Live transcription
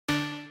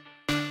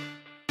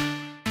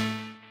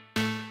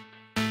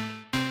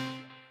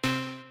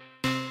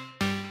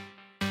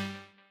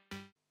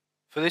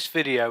For this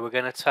video, we're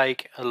going to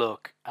take a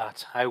look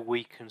at how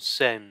we can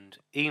send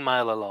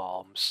email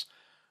alarms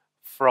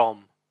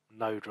from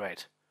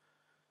Node-RED.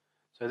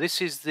 So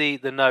this is the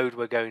node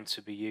we're going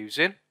to be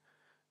using.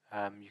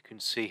 You can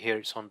see here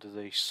it's under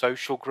the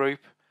social group,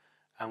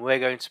 and we're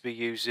going to be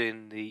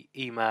using the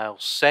email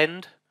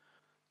send.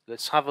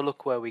 Let's have a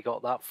look where we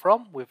got that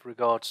from with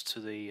regards to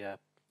the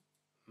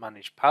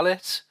managed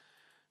palette.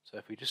 So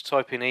if we just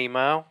type in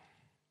email,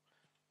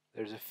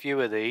 there's a few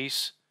of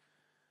these.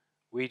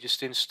 We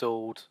just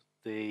installed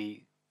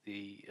the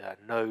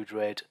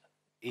Node-RED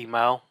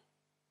email,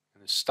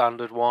 the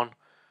standard one.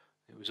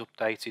 It was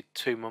updated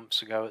 2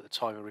 months ago at the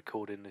time of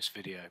recording this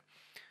video.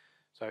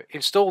 So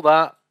install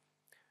that,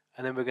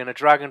 and then we're going to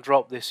drag and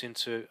drop this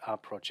into our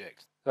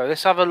project. So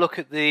let's have a look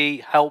at the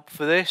help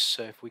for this.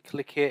 So if we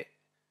click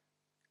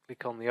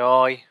on the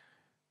I, and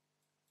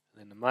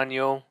then the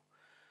manual,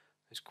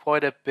 there's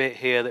quite a bit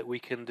here that we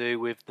can do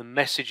with the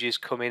messages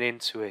coming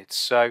into it.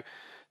 So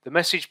the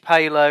message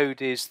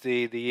payload is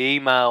the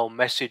email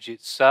message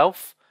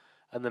itself,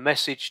 and the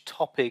message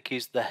topic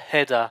is the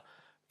header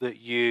that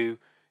you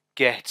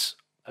get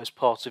as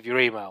part of your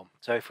email.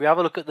 So if we have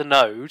a look at the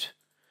node,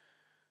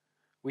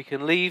 we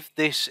can leave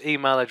this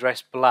email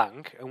address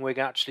blank, and we're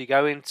actually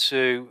going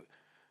to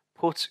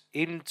put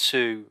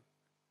into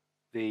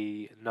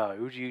the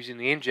node using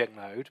the inject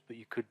node, but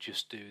you could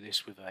just do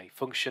this with a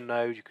function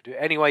node. You could do it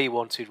any way you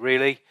wanted,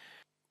 really.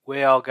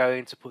 We are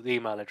going to put the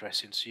email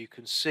address in. So you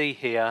can see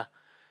here,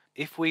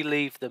 if we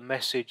leave the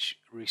message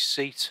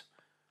receipt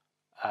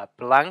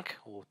blank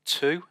or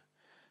 2,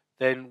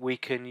 then we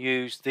can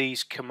use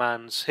these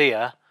commands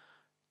here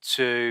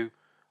to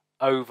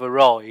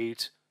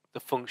override the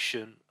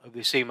function of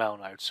this email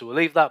node. So we'll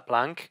leave that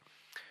blank.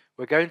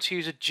 We're going to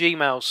use a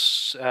Gmail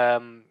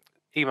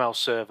email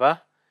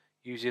server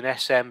using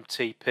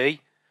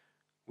SMTP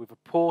with a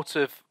port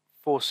of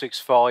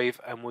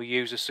 465, and we'll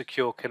use a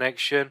secure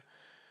connection.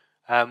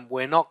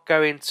 We're not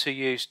going to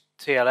use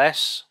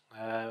TLS,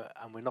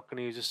 and we're not going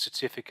to use a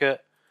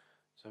certificate,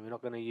 so we're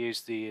not going to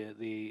use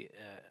the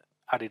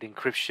added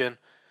encryption.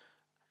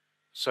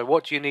 So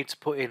what do you need to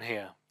put in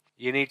here?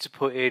 You need to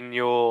put in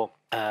your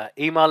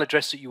email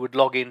address that you would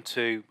log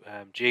into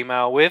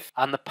Gmail with,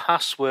 and the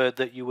password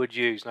that you would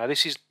use. Now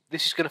this is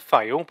going to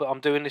fail, but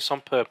I'm doing this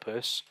on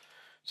purpose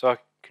so I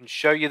can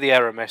show you the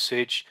error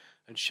message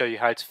and show you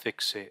how to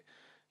fix it.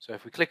 So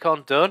if we click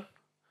on done,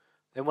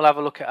 then we'll have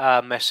a look at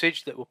our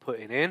message that we're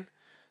putting in.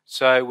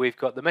 So we've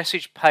got the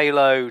message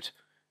payload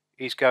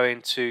is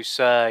going to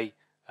say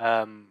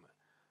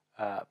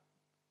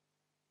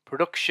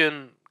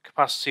production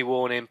capacity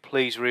warning,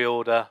 please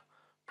reorder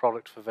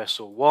product for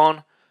vessel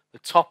 1. The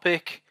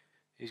topic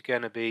is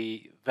going to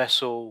be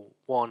vessel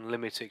 1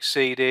 limit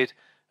exceeded,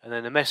 and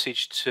then the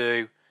message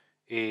 2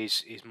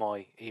 is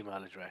my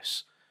email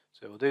address.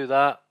 So we'll do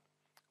that,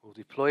 we'll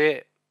deploy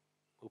it,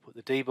 we'll put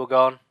the debug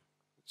on,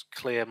 let's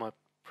clear my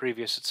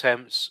previous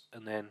attempts,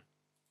 and then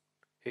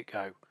hit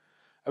go.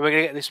 And we're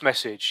going to get this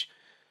message.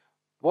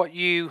 What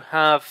you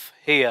have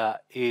here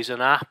is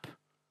an app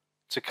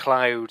to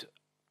cloud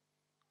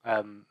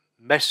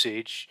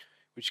message,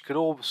 which could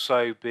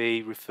also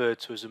be referred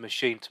to as a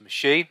machine to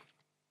machine.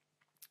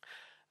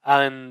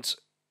 And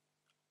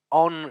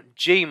on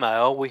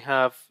Gmail we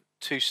have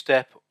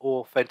 2-step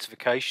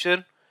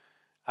authentication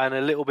and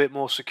a little bit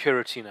more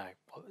security now,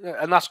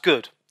 and that's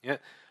good, yeah.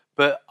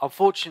 But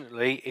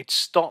unfortunately it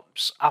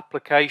stops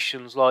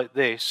applications like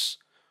this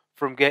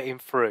from getting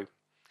through.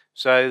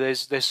 So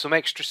there's some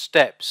extra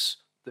steps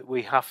that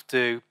we have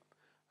to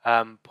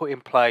put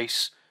in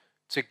place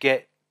to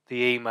get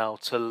the email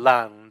to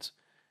land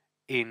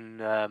in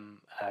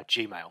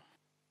Gmail.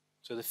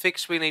 So the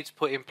fix we need to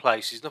put in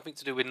place is nothing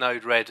to do with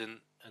Node-RED and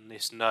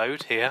this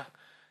node here.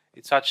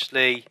 It's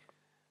actually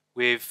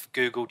with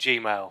Google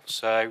Gmail.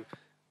 So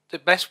the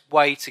best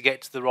way to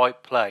get to the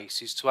right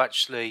place is to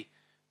actually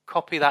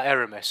copy that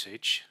error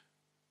message.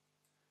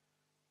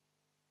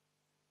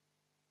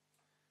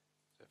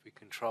 So if we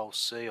Control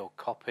C or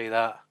copy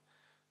that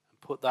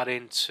and put that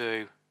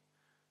into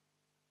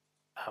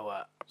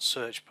our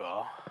search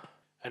bar,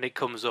 and it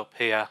comes up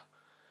here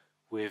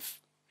with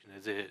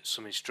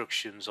some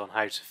instructions on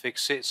how to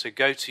fix it. So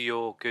go to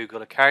your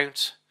Google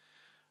account,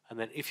 and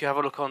then if you have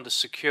a look under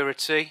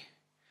security,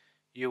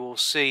 you will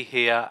see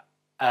here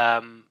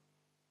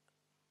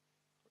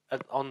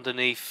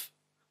underneath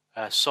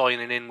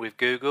signing in with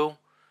Google,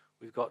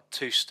 we've got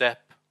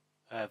 2-step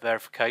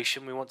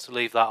verification. We want to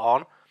leave that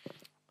on.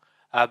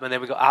 And then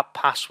we've got app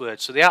password.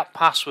 So the app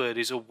password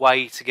is a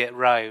way to get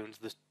around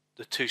the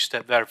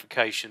 2-step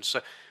verification.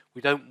 So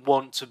we don't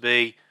want to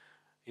be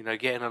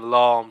getting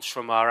alarms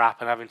from our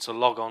app and having to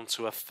log on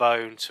to a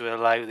phone to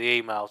allow the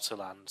email to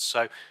land.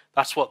 So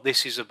that's what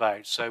this is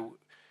about. So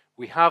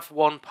we have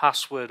one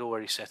password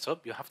already set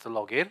up. You have to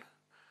log in.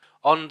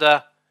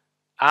 Under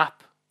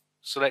app,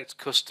 select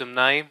custom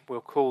name. We'll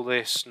call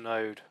this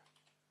Node-RED.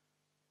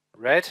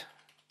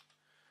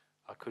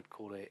 I could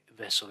call it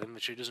vessel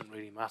inventory, doesn't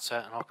really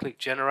matter. And I'll click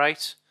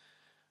generate,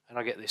 and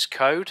I get this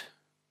code.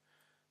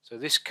 So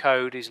this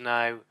code is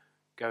now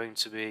going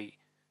to be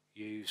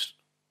used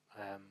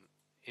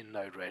in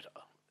Node-RED.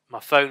 My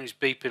phone is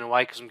beeping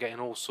away because I'm getting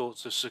all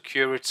sorts of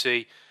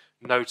security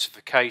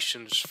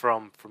notifications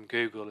from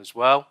Google as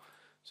well.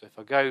 So if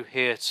I go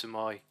here to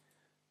my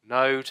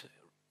Node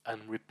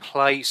and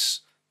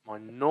replace my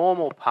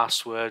normal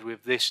password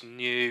with this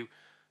new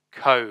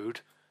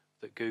code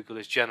that Google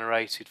has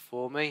generated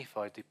for me, if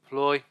I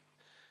deploy,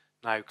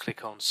 now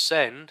click on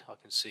send, I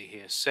can see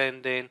here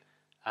sending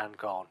and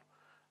gone.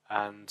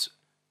 And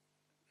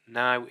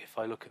now if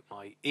I look at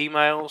my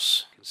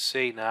emails, you can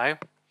see now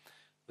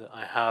that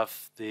I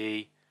have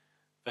the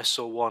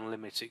Vessel 1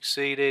 limit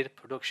exceeded,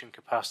 production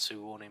capacity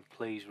warning,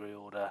 please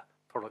reorder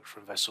product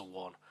from Vessel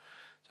 1.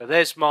 So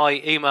there's my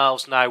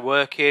emails now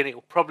working. It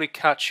will probably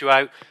catch you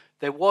out.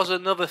 There was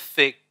another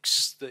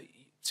fix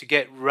to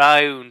get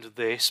round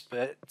this,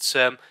 but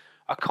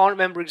I can't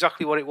remember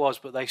exactly what it was,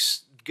 but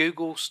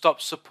Google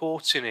stopped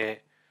supporting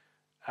it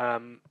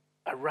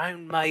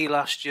around May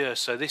last year.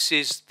 So this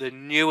is the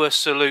newer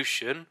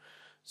solution.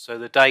 So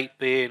the date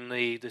being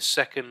the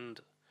 2nd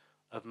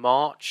of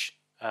March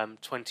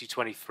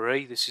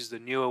 2023. This is the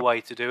newer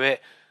way to do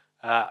it.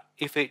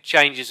 If it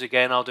changes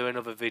again, I'll do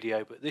another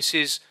video, but this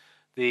is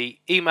the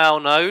email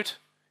node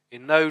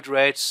in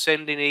Node-RED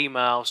sending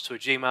emails to a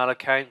Gmail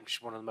account, which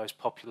is one of the most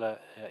popular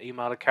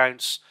email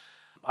accounts.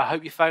 I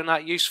hope you found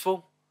that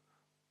useful.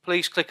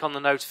 Please click on the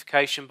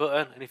notification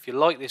button, and if you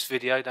like this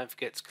video, don't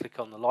forget to click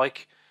on the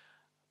like.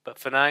 But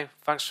for now,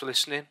 thanks for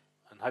listening,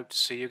 and hope to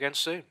see you again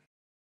soon.